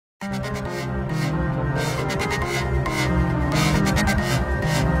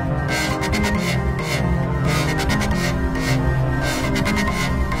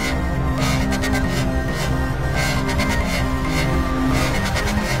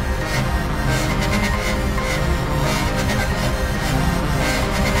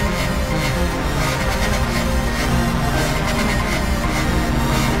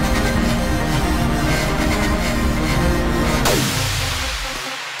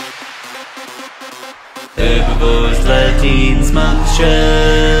Herbivores love to eat and smoke the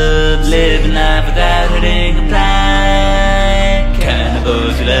shrub, living life without hurting a fly.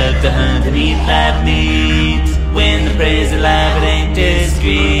 Carnivores who love to hunt and eat live meat. When the prey's alive, it ain't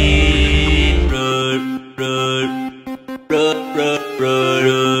discreet. Roar, roar, roar, roar,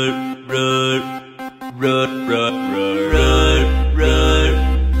 roar, roar, roar, roar, roar, roar,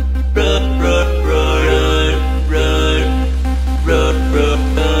 roar, roar, roar, roar, roar,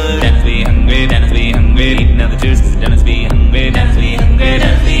 roar. Dance be hungry, dance be hungry, eating all the juice 'cause dance be hungry, dance be hungry,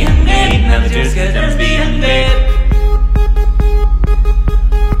 dance be hungry, eating all the juice 'cause dance be hungry.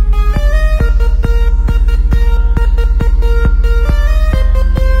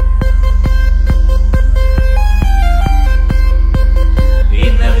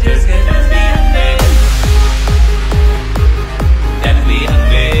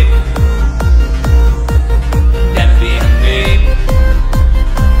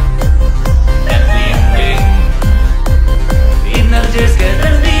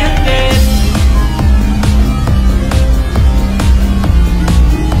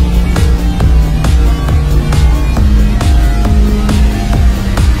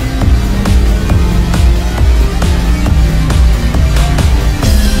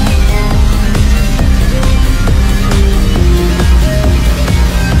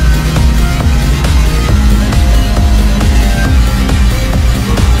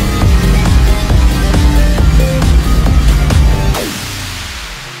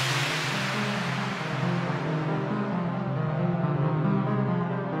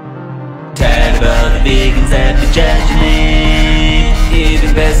 All the vegans that be judging it.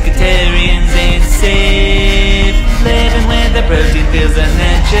 Even pescatarians ain't safe. Living with the protein feels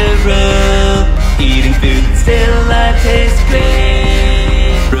unnatural. Eating food that's still alive tastes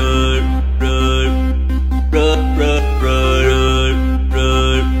great. Roar, roar, roar, roar, roar,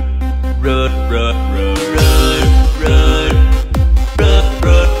 roar, roar, roar, roar, roar, roar, roar,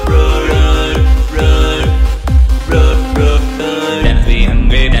 roar, roar, roar, roar, roar. Dennis be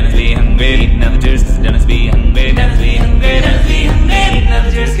hungry, Dennis be hungry, eating all the juice 'cause Dennis be hungry, Dennis be hungry, Dennis be hungry, eating all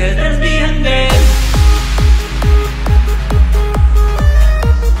the juice 'cause Dennis be hungry.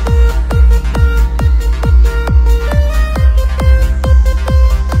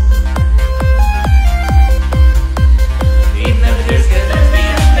 Eating all the juice 'cause Dennis be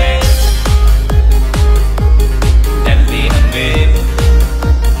hungry, Dennis be hungry,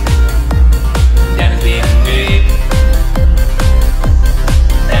 Dennis be hungry.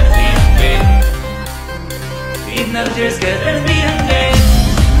 Eating all the juice 'cause Dennis be hungry.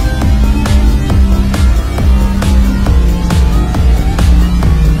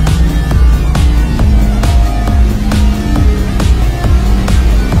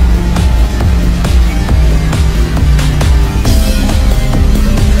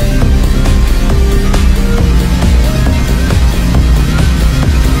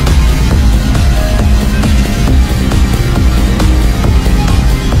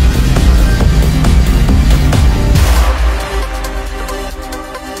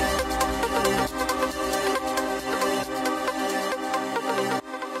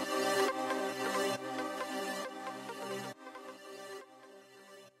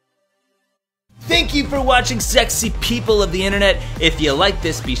 Thank you for watching, sexy people of the internet. If you like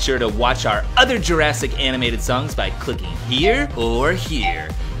this, be sure to watch our other Jurassic animated songs by clicking here or here.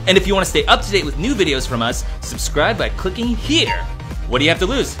 And if you want to stay up to date with new videos from us, subscribe by clicking here. What do you have to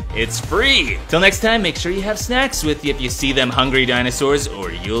lose? It's free. Till next time, make sure you have snacks with you if you see them hungry dinosaurs,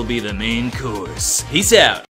 or you'll be the main course. Peace out.